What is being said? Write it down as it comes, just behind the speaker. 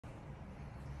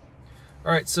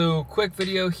All right, so quick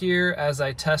video here as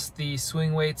I test the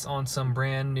swing weights on some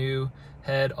brand new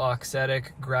head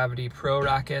auxetic Gravity Pro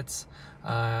rackets.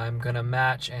 I'm gonna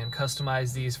match and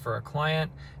customize these for a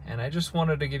client, and I just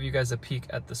wanted to give you guys a peek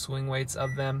at the swing weights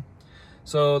of them.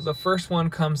 So the first one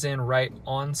comes in right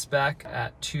on spec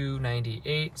at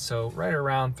 298, so right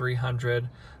around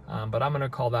 300, but I'm gonna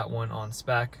call that one on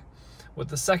spec. With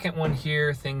the second one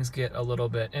here, things get a little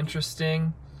bit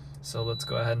interesting. So let's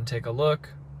go ahead and take a look.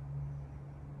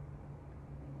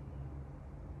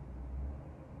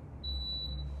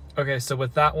 Okay, so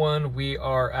with that one, we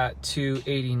are at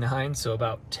 289, so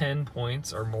about 10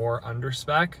 points or more under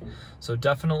spec. So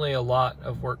definitely a lot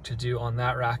of work to do on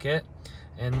that racket.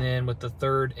 And then with the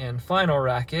third and final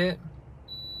racket,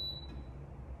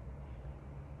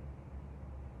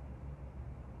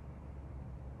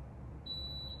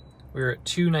 we're at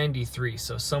 293,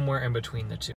 so somewhere in between the two.